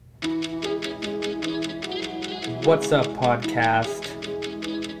What's Up podcast.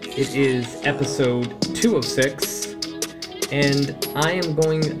 It is episode 2 of 6, and I am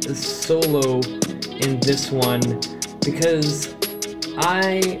going solo in this one because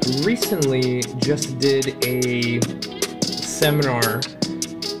I recently just did a seminar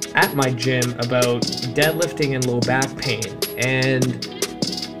at my gym about deadlifting and low back pain, and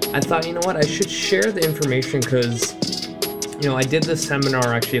I thought, you know what, I should share the information because, I did this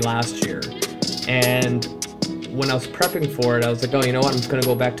seminar actually last year, and when I was prepping for it, I was like, oh, you know what, I'm just going to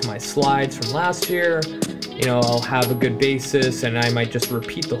go back to my slides from last year, I'll have a good basis, and I might just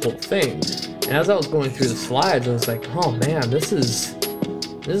repeat the whole thing. And as I was going through the slides, I was like, oh man, this is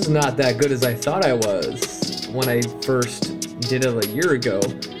not that good as I thought I was when I first did it a year ago.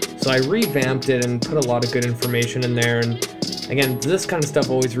 So I revamped it and put a lot of good information in there, and again, this kind of stuff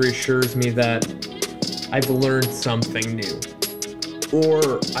always reassures me that I've learned something new,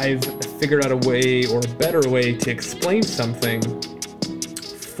 or I've figured out a way or a better way to explain something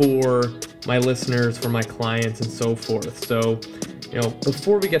for my listeners, for my clients, and so forth. So,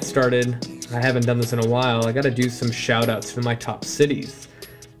 before we get started, I haven't done this in a while, I got to do some shout outs to my top cities.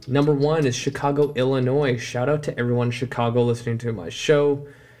 Number 1 is Chicago, Illinois. Shout out to everyone in Chicago listening to my show.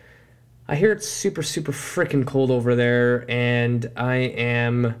 I hear it's super, super freaking cold over there, and I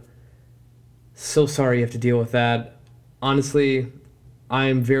am so sorry you have to deal with that. Honestly,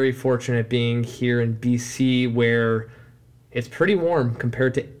 I'm very fortunate being here in BC where it's pretty warm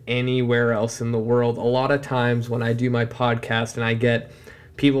compared to anywhere else in the world. A lot of times when I do my podcast and I get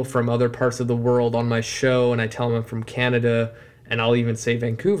people from other parts of the world on my show and I tell them I'm from Canada and I'll even say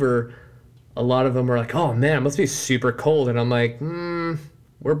Vancouver, a lot of them are like, oh man, it must be super cold. And I'm like,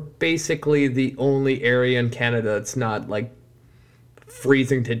 we're basically the only area in Canada that's not like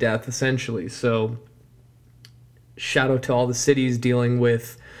freezing to death essentially. So shout out to all the cities dealing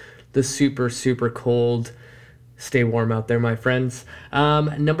with the super, super cold. Stay warm out there, my friends.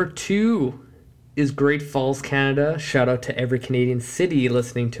 Number 2 is Great Falls, Canada. Shout out to every Canadian city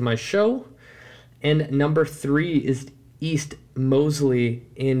listening to my show. And number 3 is East Moseley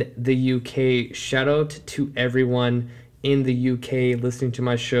in the UK. Shout out to everyone in the UK listening to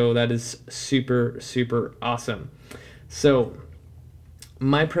my show. That is super, super awesome. So,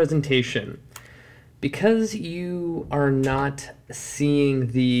 my presentation. Because you are not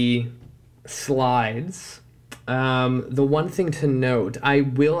seeing the slides, the one thing to note, I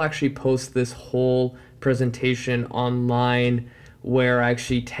will actually post this whole presentation online where I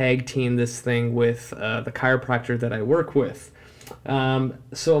actually tag team this thing with the chiropractor that I work with.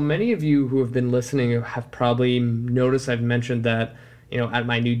 So many of you who have been listening have probably noticed I've mentioned that, at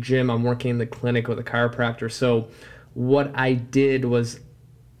my new gym, I'm working in the clinic with a chiropractor. So what I did was,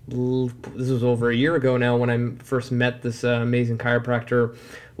 this was over a year ago now when I first met this amazing chiropractor,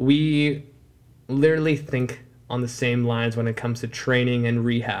 we literally think on the same lines when it comes to training and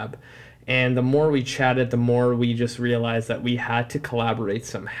rehab. And the more we chatted, the more we just realized that we had to collaborate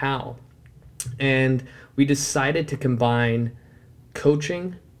somehow. And we decided to combine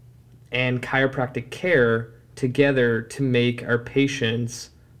coaching and chiropractic care together to make our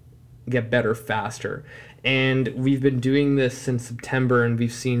patients get better faster. And we've been doing this since September, and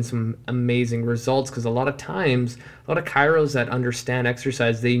we've seen some amazing results because a lot of times, a lot of chiros that understand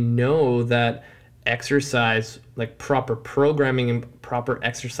exercise, they know that exercise, like proper programming and proper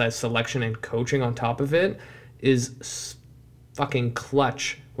exercise selection and coaching on top of it, is fucking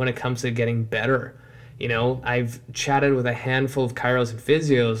clutch when it comes to getting better. I've chatted with a handful of chiros and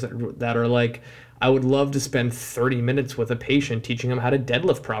physios that are like, I would love to spend 30 minutes with a patient teaching them how to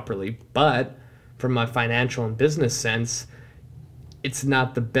deadlift properly, but from a financial and business sense, it's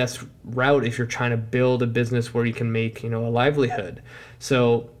not the best route if you're trying to build a business where you can make, a livelihood.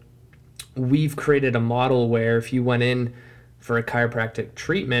 So we've created a model where if you went in for a chiropractic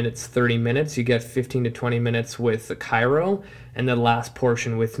treatment, it's 30 minutes. You get 15 to 20 minutes with the chiro, and the last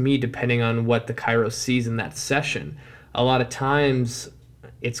portion with me, depending on what the chiro sees in that session. A lot of times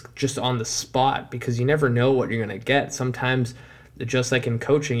it's just on the spot because you never know what you're going to get. Sometimes, just like in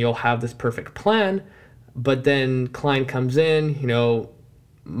coaching, you'll have this perfect plan, but then client comes in,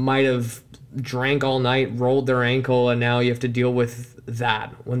 might have drank all night, rolled their ankle, and now you have to deal with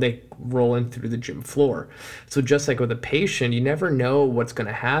that when they roll in through the gym floor. So just like with a patient, you never know what's going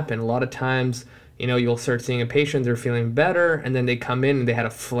to happen. A lot of times, you'll start seeing a patient, they're feeling better, and then they come in and they had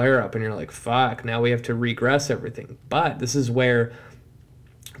a flare up, and you're like, fuck, now we have to regress everything. But this is where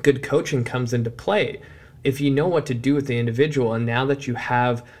good coaching comes into play. If you know what to do with the individual, and now that you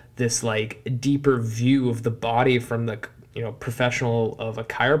have this like deeper view of the body from the professional of a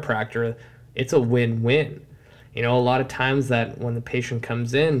chiropractor, it's a win-win. A lot of times that when the patient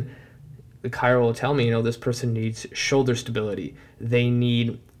comes in, the chiro will tell me, this person needs shoulder stability. They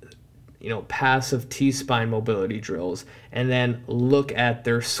need, passive T-spine mobility drills, and then look at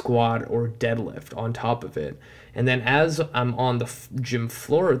their squat or deadlift on top of it. And then as I'm on the gym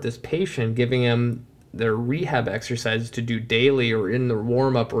floor with this patient, giving them their rehab exercises to do daily or in the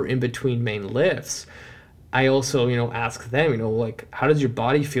warm-up or in between main lifts, I also, ask them, like, how does your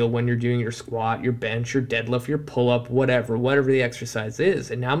body feel when you're doing your squat, your bench, your deadlift, your pull-up, whatever the exercise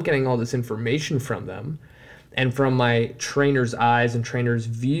is. And now I'm getting all this information from them. And from my trainer's eyes and trainer's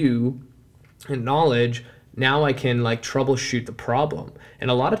view and knowledge, now I can troubleshoot the problem. And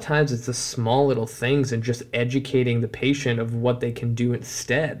a lot of times it's the small little things and just educating the patient of what they can do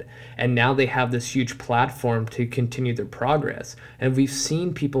instead. And now they have this huge platform to continue their progress. And we've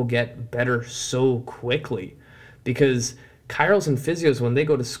seen people get better so quickly, because chiros and physios, when they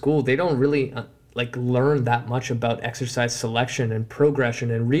go to school, they don't really learn that much about exercise selection and progression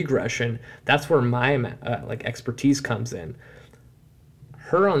and regression. That's where my expertise comes in.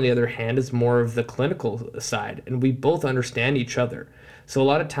 Her, on the other hand, is more of the clinical side, and we both understand each other. So a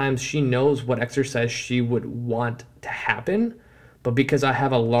lot of times she knows what exercise she would want to happen, but because I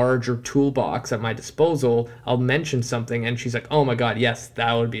have a larger toolbox at my disposal, I'll mention something and she's like, oh my God, yes,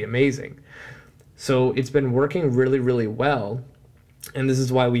 that would be amazing. So it's been working really, really well. And this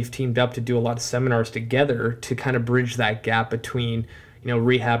is why we've teamed up to do a lot of seminars together to kind of bridge that gap between,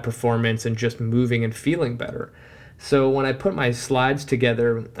 rehab performance and just moving and feeling better. So when I put my slides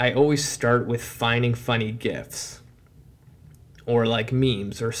together, I always start with finding funny GIFs or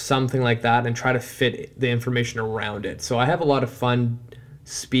memes or something like that and try to fit the information around it. So I have a lot of fun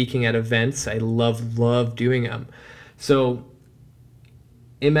speaking at events. I love doing them. So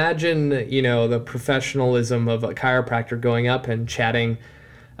imagine, the professionalism of a chiropractor going up and chatting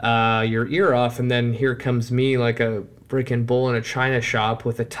your ear off, and then here comes me like a freaking bull in a china shop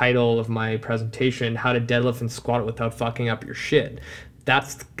with the title of my presentation, how to deadlift and squat without fucking up your shit.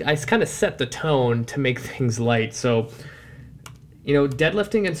 I kind of set the tone to make things light. So,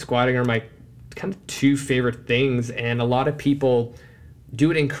 deadlifting and squatting are my kind of two favorite things, and a lot of people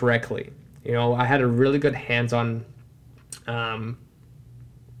do it incorrectly. I had a really good hands-on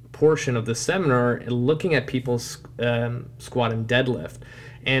portion of the seminar looking at people's squat and deadlift.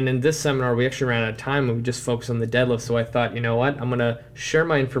 And in this seminar, we actually ran out of time and we just focused on the deadlift. So I thought, you know what, I'm going to share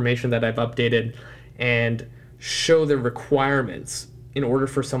my information that I've updated and show the requirements in order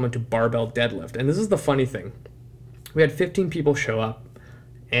for someone to barbell deadlift. And this is the funny thing. We had 15 people show up.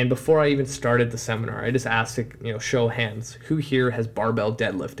 And before I even started the seminar, I just asked to, show hands. Who here has barbell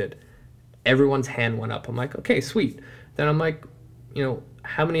deadlifted? Everyone's hand went up. I'm like, okay, sweet. Then I'm like,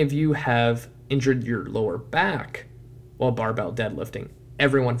 how many of you have injured your lower back while barbell deadlifting?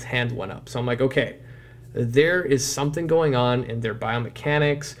 Everyone's hand went up. So I'm like, okay, there is something going on in their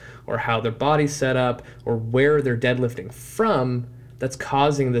biomechanics or how their body's set up or where they're deadlifting from that's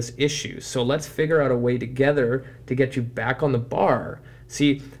causing this issue. So let's figure out a way together to get you back on the bar.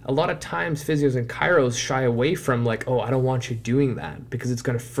 See, a lot of times physios and chiros shy away from I don't want you doing that because it's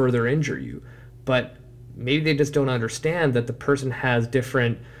going to further injure you. But maybe they just don't understand that the person has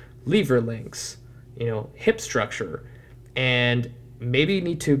different lever links, hip structure, and maybe you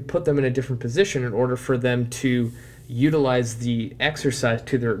need to put them in a different position in order for them to utilize the exercise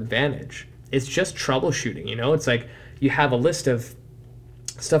to their advantage. It's just troubleshooting, it's like you have a list of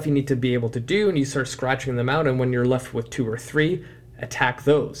stuff you need to be able to do and you start scratching them out, and when you're left with 2 or 3, attack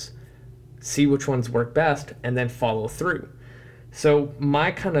those. See which ones work best and then follow through. So my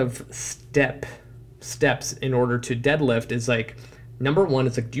kind of steps in order to deadlift is number one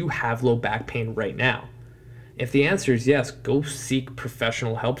is do you have low back pain right now? If the answer is yes, go seek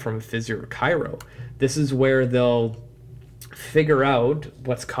professional help from a physio or chiro. This is where they'll figure out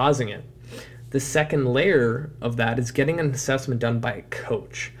what's causing it. The second layer of that is getting an assessment done by a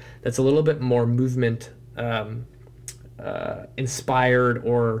coach that's a little bit more movement inspired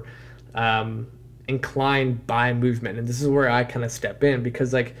or inclined by movement. And this is where I kind of step in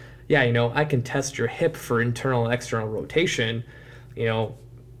because I can test your hip for internal and external rotation,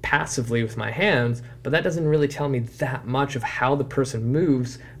 passively with my hands, but that doesn't really tell me that much of how the person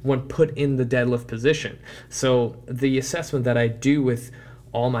moves when put in the deadlift position. So the assessment that I do with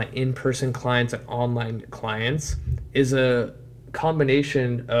all my in-person clients and online clients is a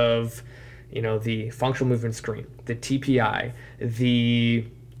combination of, the functional movement screen, the TPI, the,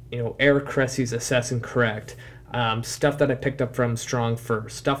 Eric Cressy's Assess and Correct, stuff that I picked up from Strong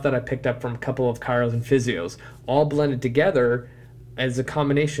First, stuff that I picked up from a couple of chiros and physios, all blended together as a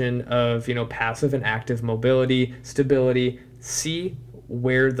combination of, passive and active mobility, stability, see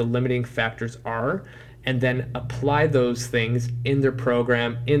where the limiting factors are, and then apply those things in their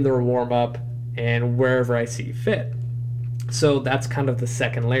program, in their warm-up, and wherever I see fit. So that's kind of the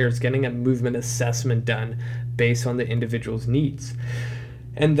second layer, is getting a movement assessment done based on the individual's needs.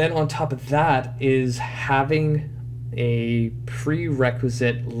 And then on top of that is having a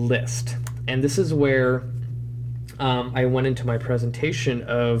prerequisite list. And this is where I went into my presentation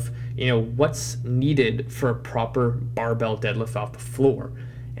of, what's needed for a proper barbell deadlift off the floor.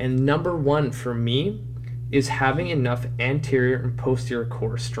 And number one for me is having enough anterior and posterior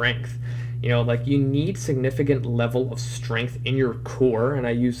core strength. You need significant level of strength in your core, and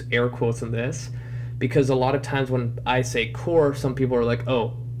I use air quotes on this, because a lot of times when I say core, some people are like,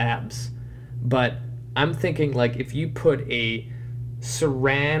 oh, abs. But I'm thinking, like, if you put a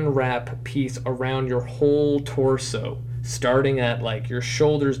saran wrap piece around your whole torso, starting at like your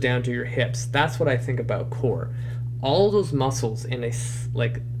shoulders down to your hips, that's what I think about core. All those muscles in a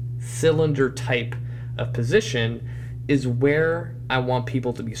like cylinder type of position is where I want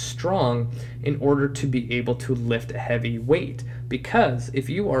people to be strong in order to be able to lift a heavy weight. Because if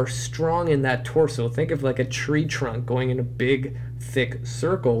you are strong in that torso, think of like a tree trunk going in a big thick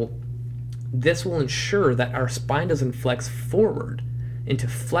circle, this will ensure that our spine doesn't flex forward into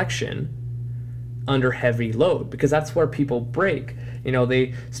flexion under heavy load, because that's where people break.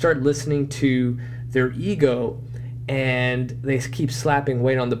 They start listening to their ego and they keep slapping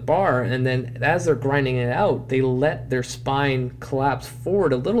weight on the bar, and then as they're grinding it out, they let their spine collapse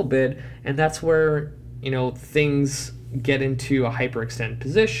forward a little bit, and that's where things get into a hyperextend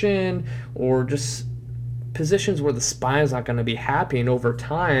position, or just positions where the spine is not going to be happy, and over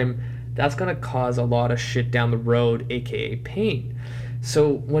time that's going to cause a lot of shit down the road, aka pain.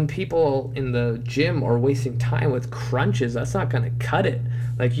 So when people in the gym are wasting time with crunches, that's not going to cut it.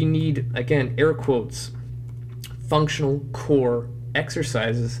 Like, you need, again, air quotes, functional core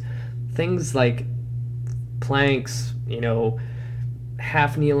exercises, things like planks,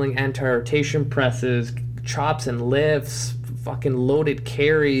 half kneeling anti-rotation presses, chops and lifts, fucking loaded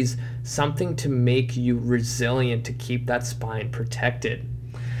carries, something to make you resilient, to keep that spine protected.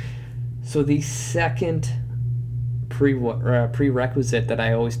 So the second prerequisite that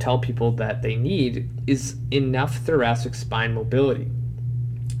I always tell people that they need is enough thoracic spine mobility.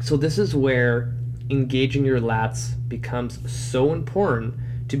 So this is where engaging your lats becomes so important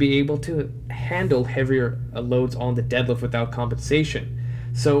to be able to handle heavier loads on the deadlift without compensation.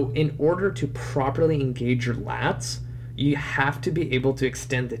 So in order to properly engage your lats, you have to be able to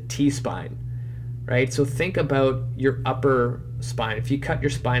extend the T-spine, right? So think about your upper spine. If you cut your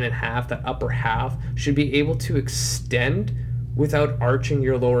spine in half, that upper half should be able to extend without arching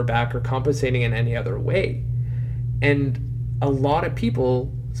your lower back or compensating in any other way. And a lot of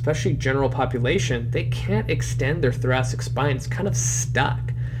people, especially general population, they can't extend their thoracic spine. It's kind of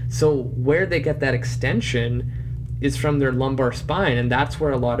stuck. So where they get that extension is from their lumbar spine, and that's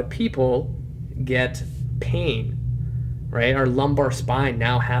where a lot of people get pain, right? Our lumbar spine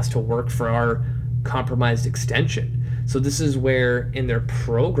now has to work for our compromised extension. So this is where in their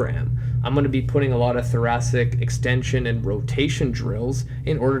program, I'm going to be putting a lot of thoracic extension and rotation drills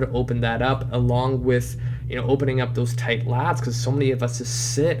in order to open that up, along with opening up those tight lats, because so many of us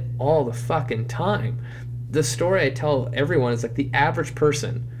just sit all the fucking time. The story I tell everyone is like, the average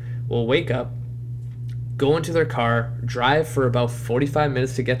person will wake up, go into their car, drive for about 45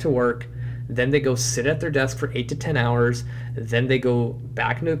 minutes to get to work, then they go sit at their desk for 8 to 10 hours, then they go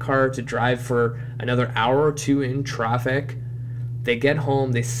back into the car to drive for another hour or two in traffic. They get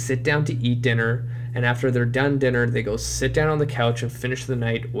home, they sit down to eat dinner, and after they're done dinner, they go sit down on the couch and finish the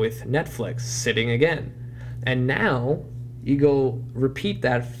night with Netflix, sitting again. And now you go repeat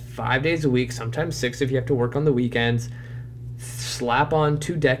that 5 days a week, sometimes 6 if you have to work on the weekends, slap on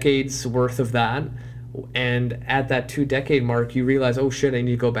 2 decades worth of that, and at that 2-decade mark you realize, oh shit, I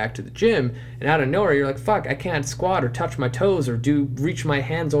need to go back to the gym, and out of nowhere you're like, fuck, I can't squat or touch my toes or reach my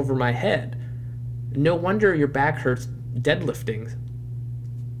hands over my head. No wonder your back hurts deadlifting.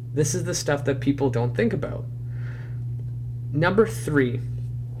 This is the stuff that people don't think about. Number 3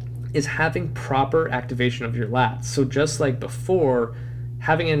 is having proper activation of your lats. So just like before,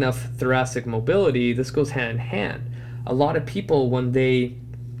 having enough thoracic mobility, this goes hand in hand. A lot of people, when they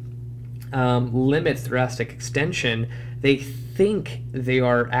limit thoracic extension, they think they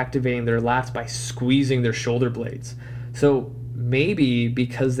are activating their lats by squeezing their shoulder blades. So maybe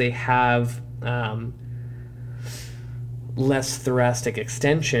because they have less thoracic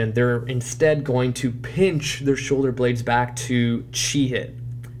extension, they're instead going to pinch their shoulder blades back to chi hit.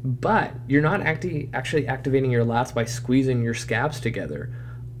 But you're not actually activating your lats by squeezing your scaps together.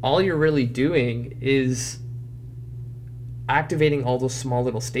 All you're really doing is activating all those small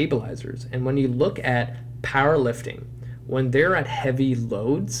little stabilizers. And when you look at powerlifting, when they're at heavy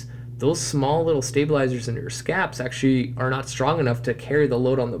loads, those small little stabilizers in your scaps actually are not strong enough to carry the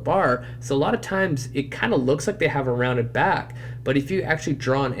load on the bar. So a lot of times it kind of looks like they have a rounded back, but if you actually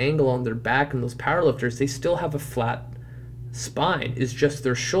draw an angle on their back and those powerlifters, they still have a flat spine. It's just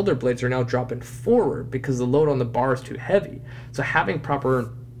their shoulder blades are now dropping forward because the load on the bar is too heavy. So having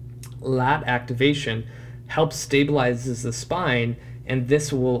proper lat activation helps stabilizes the spine, and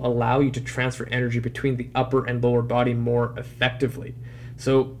this will allow you to transfer energy between the upper and lower body more effectively.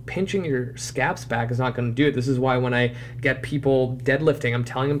 So pinching your scaps back is not going to do it. This is why when I get people deadlifting, I'm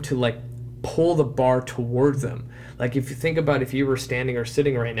telling them to like pull the bar towards them. Like if you think about if you were standing or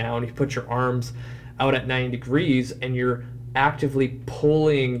sitting right now and you put your arms out at 90 degrees and you're actively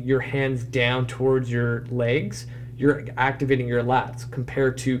pulling your hands down towards your legs, you're activating your lats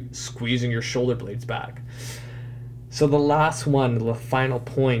compared to squeezing your shoulder blades back. So the last one, the final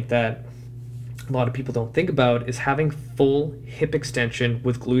point that a lot of people don't think about is having full hip extension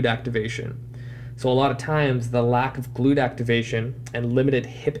with glute activation. So a lot of times the lack of glute activation and limited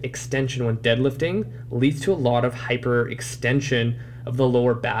hip extension when deadlifting leads to a lot of hyperextension of the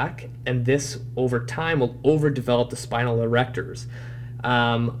lower back, and this over time will overdevelop the spinal erectors.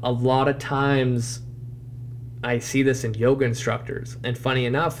 A lot of times I see this in yoga instructors, and funny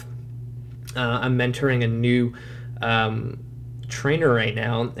enough, I'm mentoring a new trainer right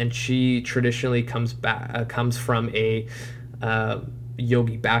now, and she traditionally comes from a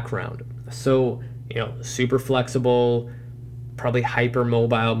yogi background. So, super flexible, probably hyper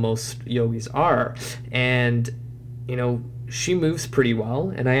mobile, most yogis are. And, she moves pretty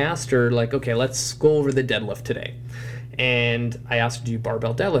well. And I asked her, like, okay, let's go over the deadlift today. And I asked her, do you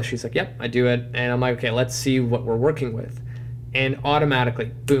barbell deadlift? She's like, yep, I do it. And I'm like, okay, let's see what we're working with. And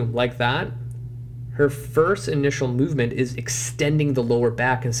automatically, boom, like that, her first initial movement is extending the lower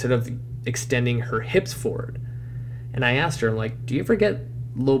back instead of extending her hips forward. And I asked her, I'm like, do you ever get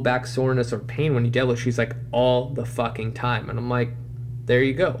low back soreness or pain when you deadlift? She's like, all the fucking time. And I'm like, there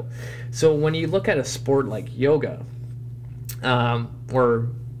you go. So when you look at a sport like yoga, or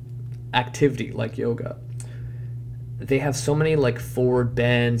activity like yoga, they have so many like forward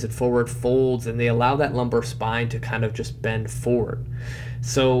bends and forward folds, and they allow that lumbar spine to kind of just bend forward.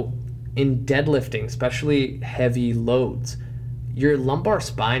 So in deadlifting, especially heavy loads, your lumbar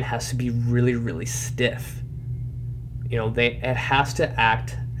spine has to be really, really stiff. It has to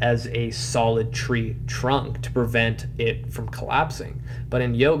act as a solid tree trunk to prevent it from collapsing. But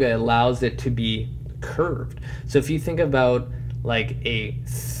in yoga, it allows it to be curved. So if you think about like a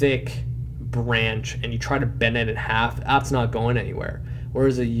thick branch and you try to bend it in half, that's not going anywhere.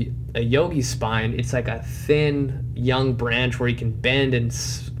 Whereas a yogi spine, it's like a thin young branch where you can bend and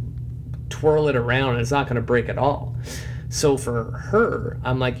twirl it around, and it's not going to break at all. So for her,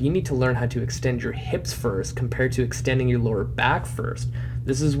 I'm like, you need to learn how to extend your hips first compared to extending your lower back first.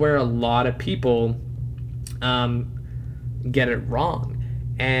 This is where a lot of people get it wrong.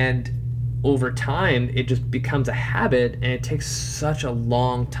 And over time, it just becomes a habit, and it takes such a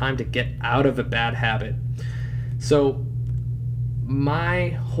long time to get out of a bad habit. So my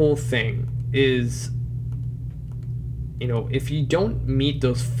whole thing is, if you don't meet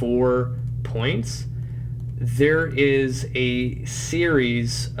those 4 points, there is a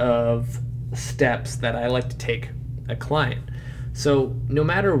series of steps that I like to take a client. So no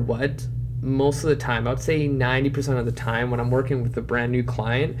matter what, most of the time, I would say 90% of the time when I'm working with a brand new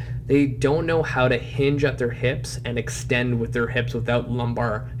client, they don't know how to hinge at their hips and extend with their hips without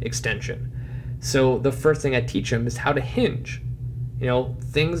lumbar extension. So the first thing I teach them is how to hinge.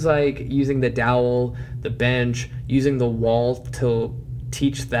 Things like using the dowel, the bench, using the wall to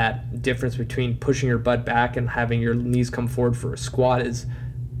teach that difference between pushing your butt back and having your knees come forward for a squat is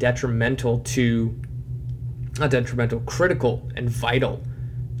critical and vital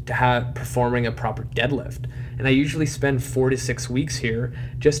to performing a proper deadlift. And I usually spend 4 to 6 weeks here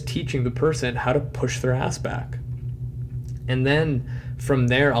just teaching the person how to push their ass back. And then from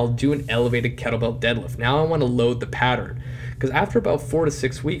there, I'll do an elevated kettlebell deadlift. Now I want to load the pattern, because after about 4 to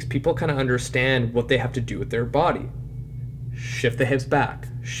 6 weeks, people kind of understand what they have to do with their body. Shift the hips back,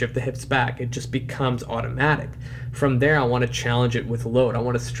 shift the hips back. It just becomes automatic. From there, I want to challenge it with load. I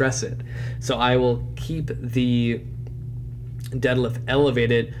want to stress it. So I will keep the deadlift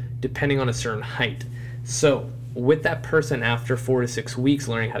elevated depending on a certain height. So with that person, after 4 to 6 weeks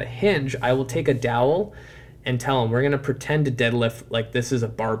learning how to hinge, I will take a dowel and tell them we're going to pretend to deadlift like this is a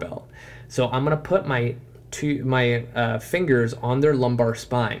barbell. So I'm going to put my fingers on their lumbar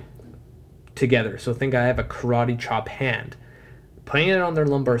spine together. So think I have a karate chop hand. putting it on their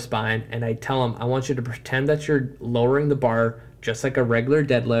lumbar spine, and I tell them, I want you to pretend that you're lowering the bar just like a regular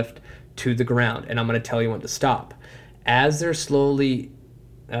deadlift to the ground, and I'm going to tell you when to stop. As they're slowly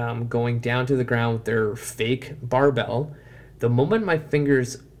going down to the ground with their fake barbell, the moment my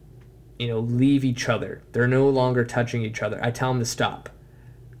fingers, leave each other, they're no longer touching each other, I tell them to stop.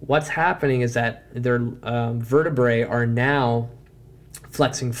 What's happening is that their vertebrae are now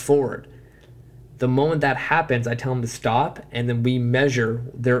flexing forward. The moment that happens, I tell them to stop, and then we measure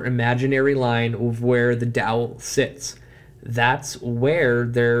their imaginary line of where the dowel sits. That's where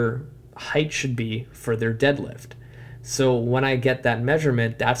their height should be for their deadlift. So when I get that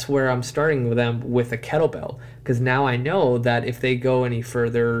measurement, that's where I'm starting with them with a kettlebell, because now I know that if they go any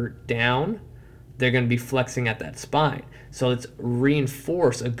further down, they're going to be flexing at that spine. So let's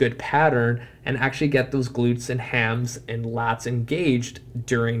reinforce a good pattern and actually get those glutes and hams and lats engaged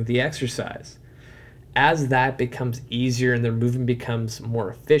during the exercise. As that becomes easier and their movement becomes more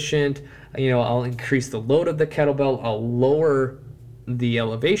efficient, I'll increase the load of the kettlebell, I'll lower the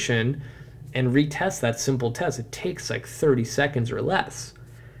elevation, and retest that simple test. It takes like 30 seconds or less.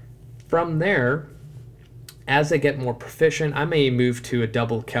 From there, as I get more proficient, I may move to a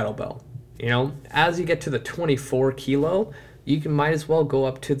double kettlebell. As you get to the 24 kilo, might as well go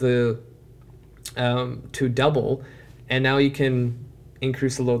up to the to double, and now you can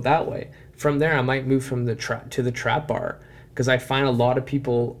increase the load that way. From there, I might move from the to the trap bar, because I find a lot of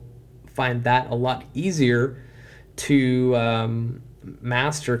people find that a lot easier to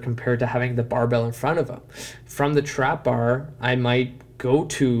master compared to having the barbell in front of them. From the trap bar, I might go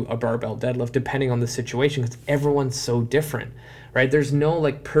to a barbell deadlift depending on the situation, because everyone's so different, right? There's no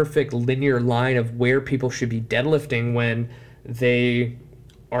like perfect linear line of where people should be deadlifting when they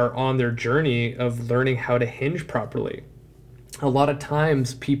are on their journey of learning how to hinge properly. A lot of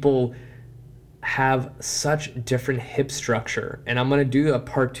times people have such different hip structure, and I'm going to do a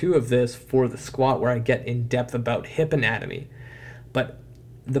part 2 of this for the squat where I get in depth about hip anatomy. But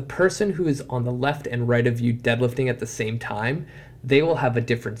the person who is on the left and right of you deadlifting at the same time, they will have a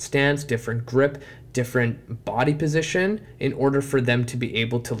different stance, different grip, different body position in order for them to be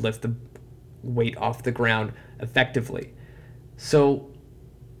able to lift the weight off the ground effectively. So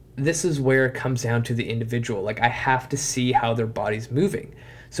this is where it comes down to the individual. Like, I have to see how their body's moving.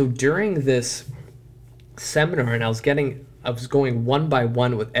 So during this seminar, and I was going one by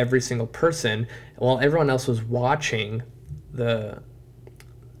one with every single person while everyone else was watching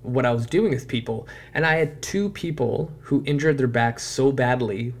what I was doing with people. And I had 2 people who injured their backs so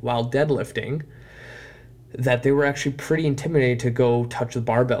badly while deadlifting that they were actually pretty intimidated to go touch the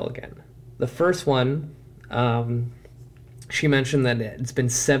barbell again. The first one, she mentioned that it's been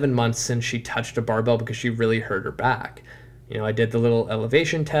 7 months since she touched a barbell because she really hurt her back. I did the little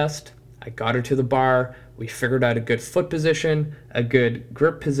elevation test. I got her to the bar. We figured out a good foot position, a good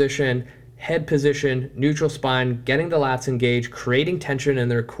grip position, head position, neutral spine, getting the lats engaged, creating tension in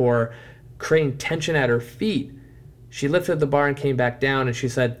their core, creating tension at her feet. She lifted the bar and came back down, and she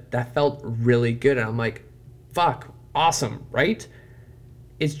said, that felt really good. And I'm like, fuck, awesome, right?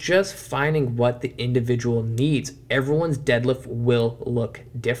 It's just finding what the individual needs. Everyone's deadlift will look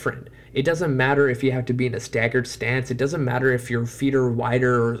different. It doesn't matter if you have to be in a staggered stance. It doesn't matter if your feet are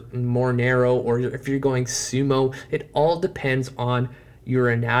wider or more narrow, or if you're going sumo. It all depends on your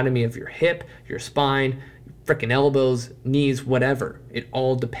anatomy of your hip, your spine, freaking elbows, knees, whatever. It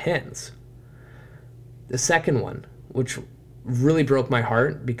all depends. The second one, which really broke my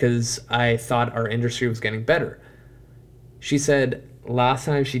heart because I thought our industry was getting better. She said last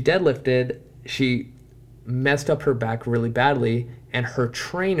time she deadlifted, she messed up her back really badly, and her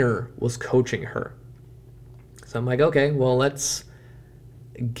trainer was coaching her. So I'm like, okay, well, let's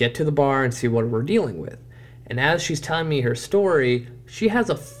get to the bar and see what we're dealing with. And as she's telling me her story, she has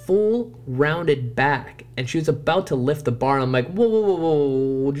a full rounded back, and she was about to lift the bar, and I'm like,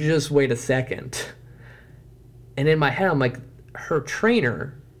 whoa, just wait a second. And in my head, I'm like, her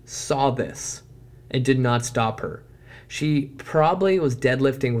trainer saw this and did not stop her. She probably was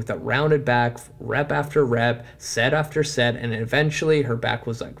deadlifting with a rounded back, rep after rep, set after set, and eventually her back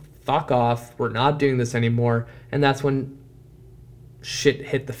was like, fuck off, we're not doing this anymore. And that's when shit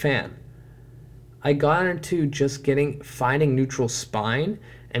hit the fan. I got into just finding neutral spine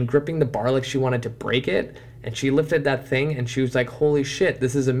and gripping the bar like she wanted to break it. And she lifted that thing and she was like, holy shit,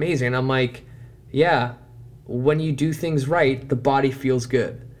 this is amazing. And I'm like, yeah, when you do things right, the body feels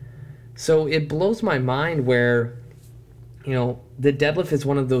good. So it blows my mind where, the deadlift is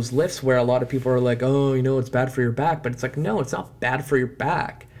one of those lifts where a lot of people are like, oh, it's bad for your back. But it's like, no, it's not bad for your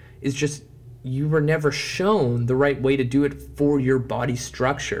back. It's just you were never shown the right way to do it for your body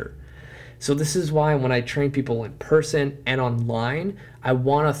structure. So this is why when I train people in person and online, I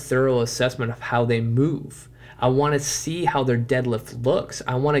want a thorough assessment of how they move. I want to see how their deadlift looks.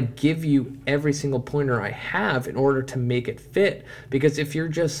 I want to give you every single pointer I have in order to make it fit. Because if you're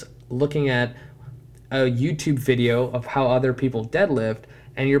just looking at a YouTube video of how other people deadlift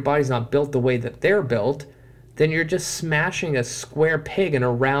and your body's not built the way that they're built, then you're just smashing a square peg in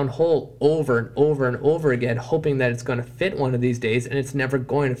a round hole over and over and over again, hoping that it's going to fit one of these days, and it's never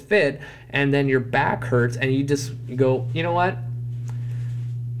going to fit. And then your back hurts and you go, you know what?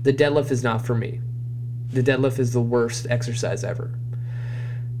 The deadlift is not for me. The deadlift is the worst exercise ever.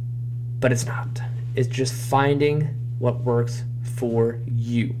 But it's not. It's just finding what works for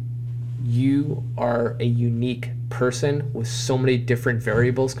you. You are a unique person with so many different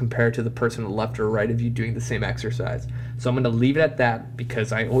variables compared to the person to the left or right of you doing the same exercise. So I'm going to leave it at that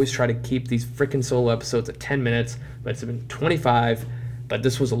because I always try to keep these freaking solo episodes at 10 minutes, but it's been 25. But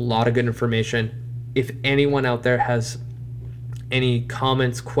this was a lot of good information. If anyone out there has any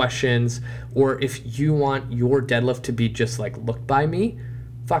comments, questions, or if you want your deadlift to be just like looked by me,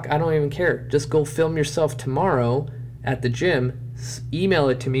 fuck, I don't even care. Just go film yourself tomorrow at the gym, email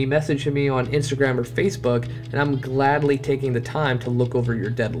it to me, message me on Instagram or Facebook, and I'm gladly taking the time to look over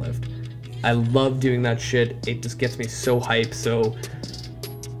your deadlift. I love doing that shit. It just gets me so hyped. So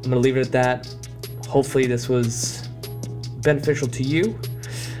I'm gonna leave it at that. Hopefully this was beneficial to you.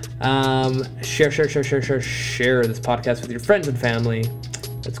 Share this podcast with your friends and family.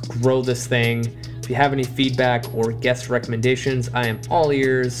 Let's grow this thing. If you have any feedback or guest recommendations, I am all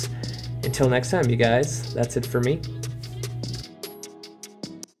ears. Until next time, you guys, that's it for me.